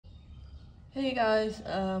Hey guys,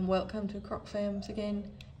 welcome to Crocs again.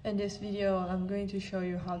 In this video I'm going to show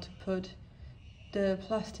you how to put the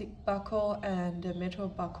plastic buckle and the metal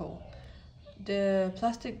buckle. The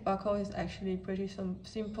plastic buckle is actually pretty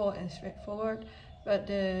simple and straightforward, but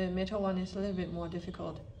the metal one is a little bit more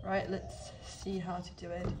difficult. Right, let's see how to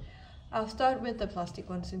do it. I'll start with the plastic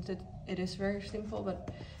one since it is very simple,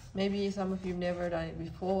 but maybe some of you never done it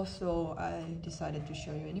before, so I decided to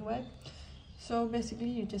show you anyway. So basically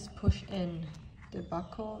you just push in the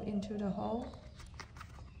buckle into the hole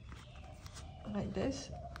like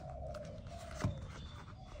this.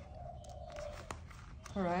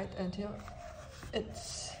 Alright, until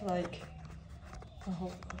it's like, I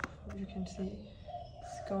hope you can see,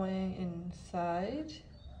 it's going inside.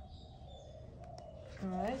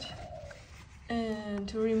 Alright, and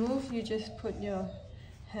to remove you just put your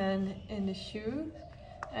hand in the shoe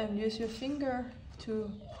and use your finger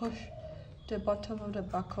to push the bottom of the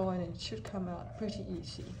buckle, and it should come out pretty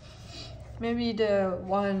easy. Maybe the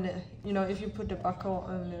one, if you put the buckle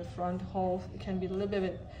on the front hole, it can be a little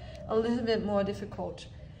bit more difficult.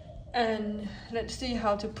 And let's see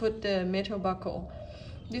how to put the metal buckle.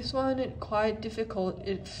 This one is quite difficult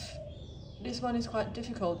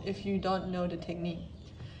if you don't know the technique.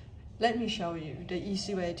 Let me show you the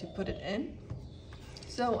easy way to put it in.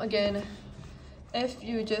 So again, if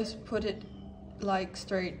you just put it like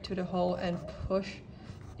straight to the hole and push,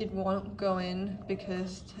 it won't go in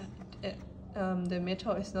because the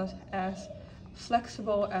metal is not as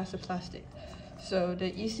flexible as the plastic. So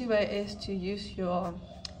the easy way is to use your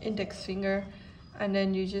index finger, and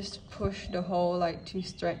then you just push the hole like to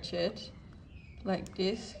stretch it like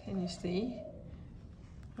this. Can you see?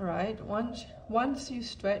 Alright, once you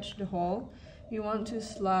stretch the hole, you want to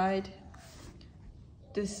slide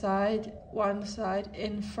one side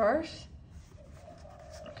in first.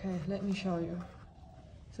 Okay, let me show you.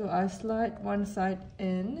 So I slide one side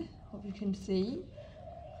in, hope you can see,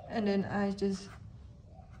 and then I just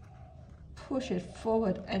push it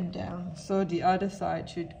forward and down, so the other side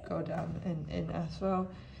should go down and in as well.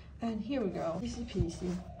 And here we go, easy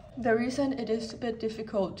peasy. The reason it is a bit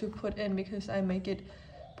difficult to put in because I make it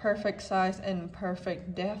perfect size and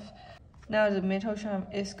perfect depth. Now the metal charm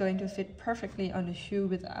is going to fit perfectly on the shoe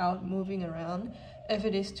without moving around. If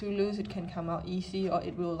it is too loose, it can come out easy, or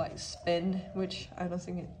it will like spin, which I don't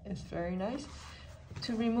think it is very nice.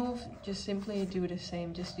 To remove, just simply do the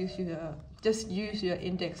same. Just use your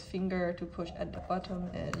index finger to push at the bottom,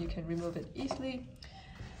 and you can remove it easily.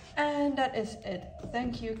 And that is it.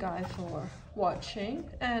 Thank you guys for watching,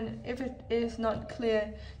 and if it is not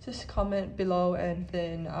clear, just comment below and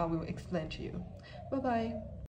then I will explain to you. Bye bye.